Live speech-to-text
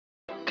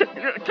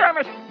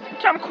Kermit,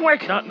 come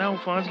quick! Not now,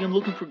 Fonzie. I'm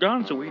looking for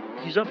Gonzo.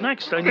 He's up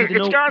next. I need to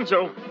know. It's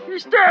Gonzo.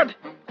 He's dead.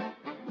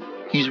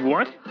 He's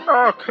what?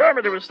 Oh,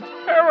 Kermit, it was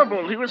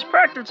terrible. He was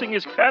practicing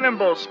his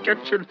cannonball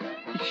sketch and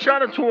he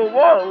shot into a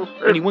wall.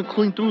 And he went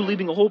clean through,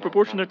 leaving a hole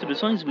proportionate to the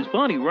size of his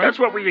body, right? That's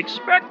what we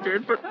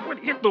expected, but when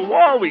he hit the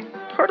wall, we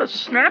heard a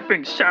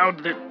snapping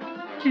sound that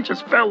he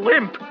just fell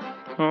limp.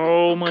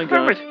 Oh, my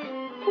God.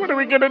 Kermit, what are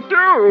we gonna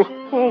do?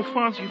 Oh,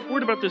 Fonzie, if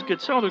word about this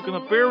gets out, they're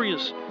gonna bury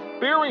us.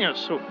 Bury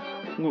us. So,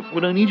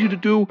 what I need you to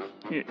do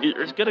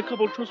is get a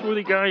couple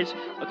trustworthy guys,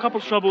 a couple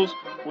shovels.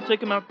 We'll take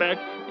them out back,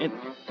 and...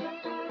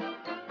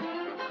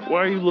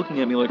 Why are you looking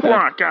at me like that?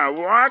 Waka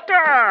waka!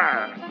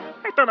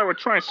 I thought I would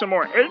try some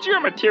more edgier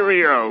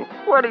material.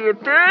 What do you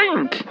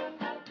think?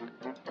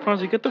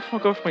 Fonzie, get the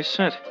fuck off my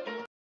set.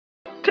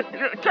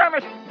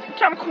 Kermit,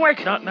 come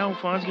quick! Not now,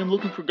 Fonzie. I'm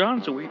looking for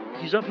Gonzo.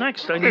 He's up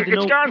next. I need to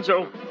know. It's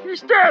Gonzo.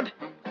 He's dead.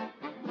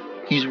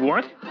 He's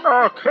what?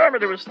 Oh,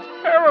 Kermit, it was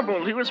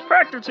terrible. He was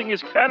practicing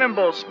his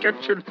cannonball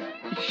sketch and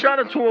he shot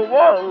into a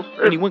wall.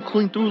 And he went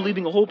clean through,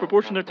 leaving a hole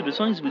proportionate to the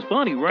size of his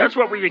body, right? That's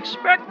what we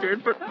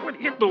expected, but when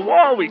he hit the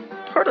wall, we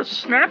heard a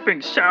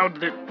snapping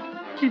sound that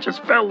he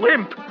just fell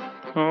limp.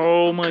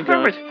 Oh, my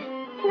God.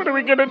 Kermit, what are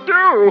we gonna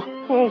do?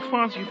 Oh,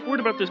 Fonzie, if word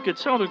about this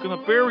gets out, they're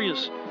gonna bury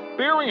us.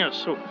 Bury us.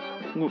 So,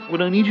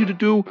 what I need you to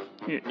do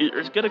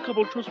is get a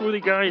couple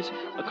trustworthy guys,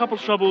 a couple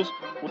shovels.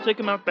 We'll take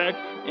them out back,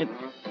 and...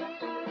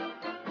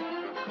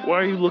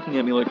 Why are you looking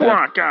at me like that?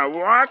 Waka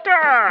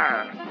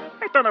waka!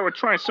 I thought I would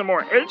try some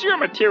more edgier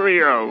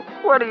material.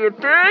 What do you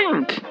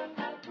think?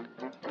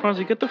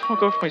 Fonzie, get the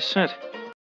fuck off my set.